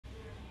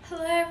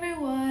Hello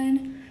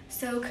everyone!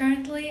 So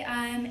currently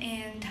I'm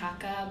in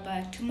Dhaka,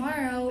 but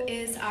tomorrow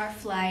is our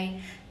flight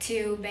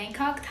to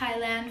Bangkok,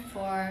 Thailand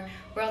for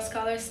World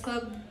Scholars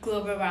Club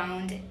Global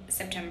Round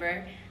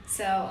September.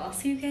 So I'll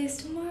see you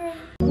guys tomorrow.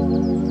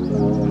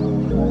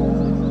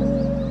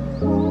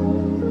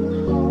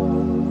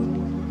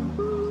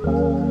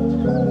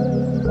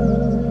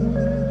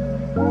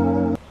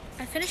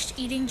 I finished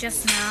eating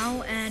just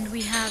now and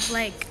we have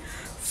like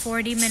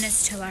 40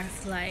 minutes till our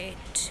flight.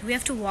 We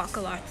have to walk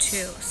a lot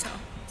too, so.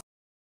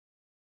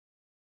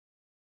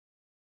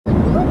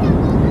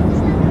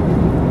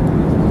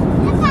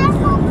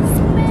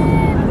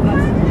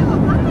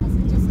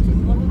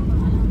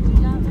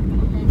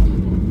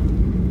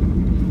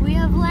 We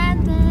have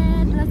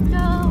landed, let's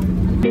go.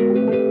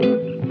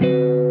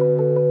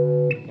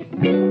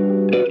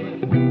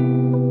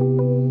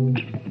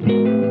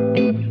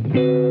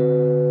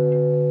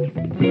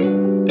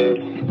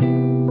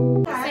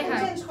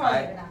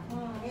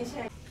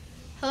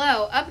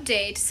 Hello,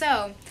 update.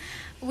 So,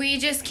 we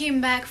just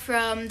came back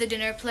from the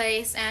dinner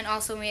place and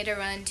also made a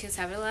run to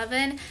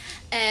 7-Eleven.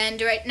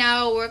 And right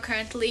now we're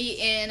currently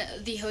in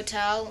the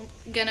hotel,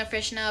 gonna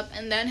freshen up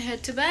and then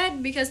head to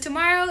bed because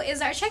tomorrow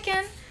is our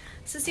check-in.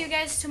 So see you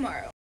guys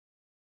tomorrow.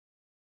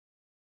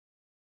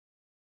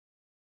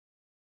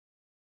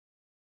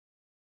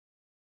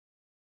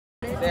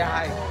 Say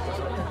hi.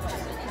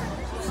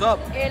 What's up?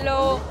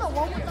 Hello.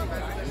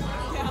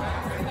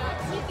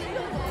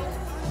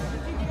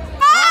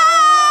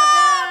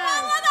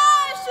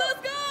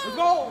 Let's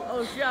go!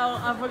 Oh shit,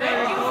 I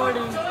forgot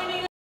recording.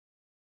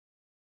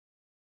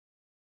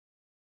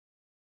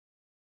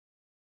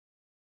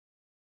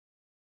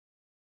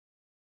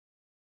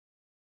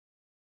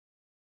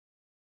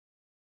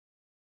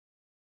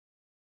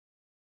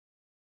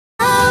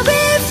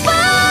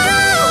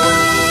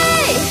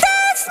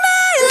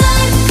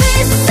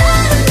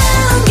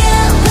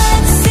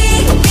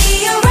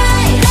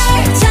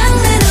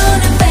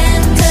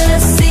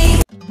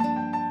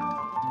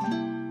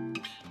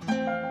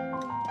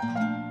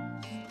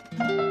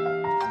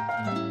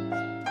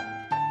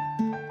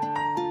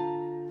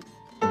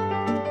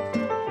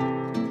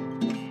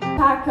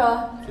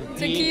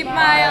 To keep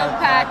my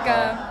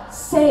alpaca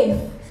safe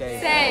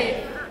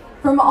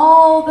from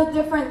all the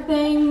different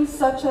things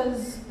such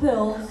as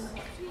pills.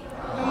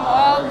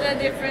 all the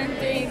different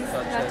things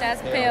such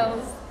as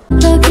pills.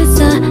 Look, it's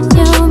a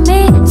new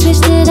me,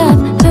 switched it up.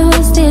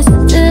 Who's this?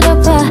 Did I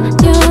buy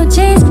new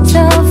jeans?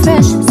 So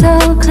fresh, so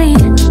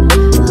clean.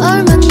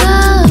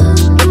 얼마나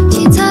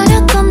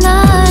기다렸던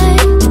날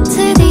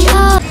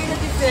드디어.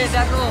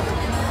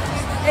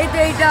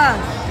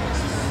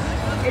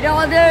 It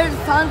orders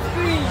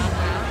sunscreen.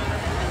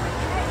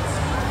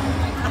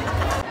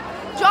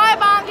 Joy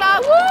Bangla,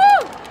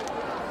 woo!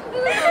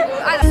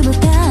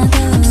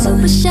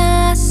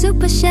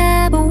 Super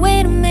shy, but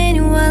wait a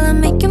minute while I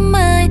make your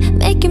mind,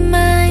 make your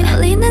mind.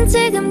 떨리는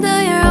지금도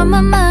you're on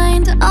my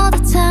mind all the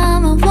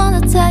time. I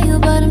wanna tell you,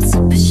 but I'm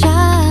super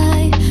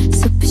shy,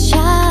 super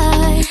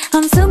shy.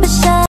 I'm super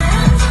shy.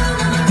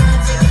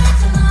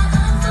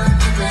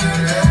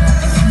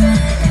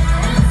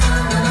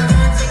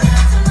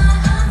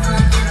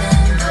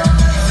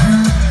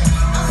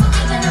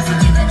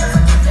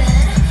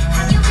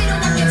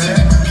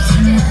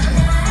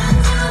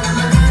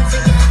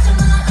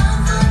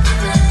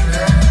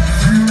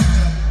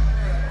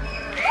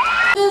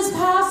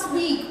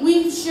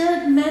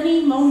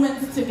 Many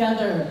moments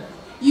together.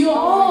 You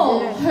all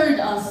heard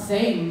us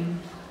sing.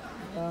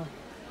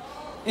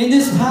 In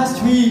this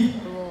past week,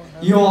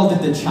 you all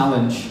did the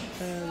challenge.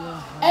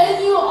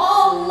 And you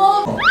all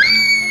love.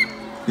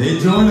 They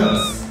join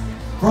us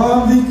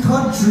from the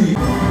country.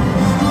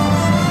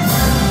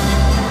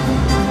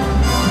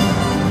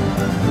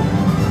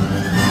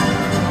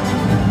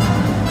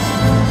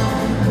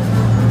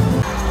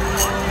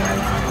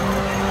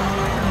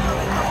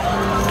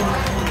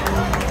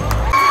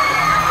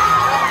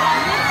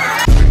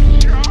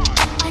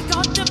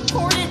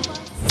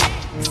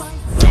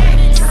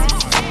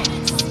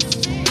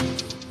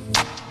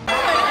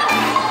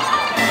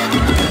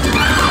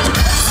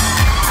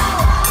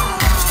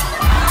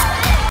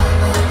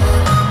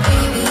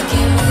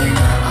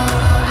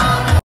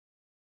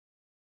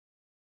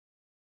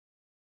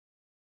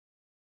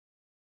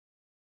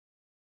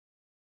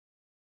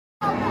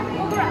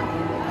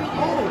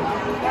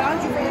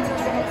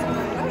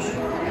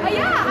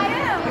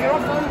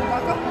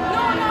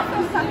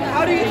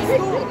 How do you get to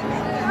school?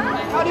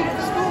 How do you get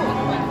to school?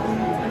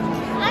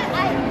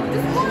 The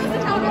school is the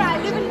town where I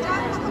live in.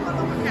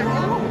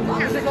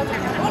 Where's the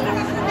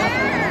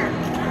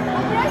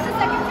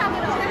second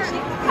capital?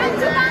 Come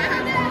to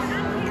Bangladesh!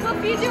 We'll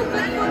feed you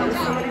good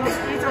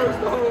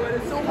food.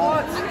 It's so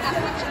hot.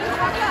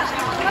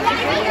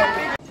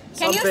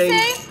 Can you say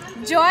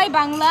Joy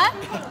Bangla?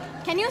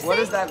 Can you say? What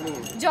does that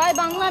mean? Joy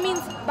Bangla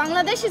means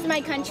Bangladesh is my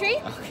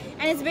country,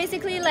 and it's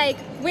basically like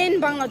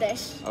win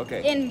Bangladesh.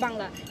 Okay. In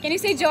Bangla. Can you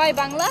say Joy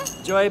Bangla?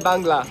 Joy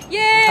Bangla.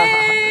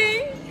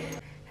 Yay!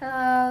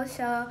 Hello,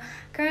 so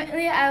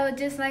currently I would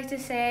just like to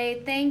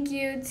say thank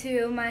you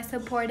to my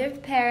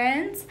supportive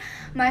parents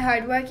my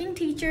hardworking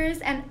teachers,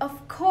 and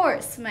of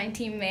course my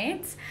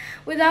teammates.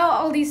 Without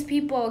all these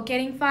people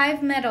getting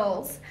 5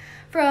 medals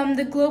from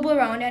the global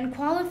round and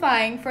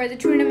qualifying for the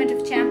Tournament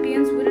of Champions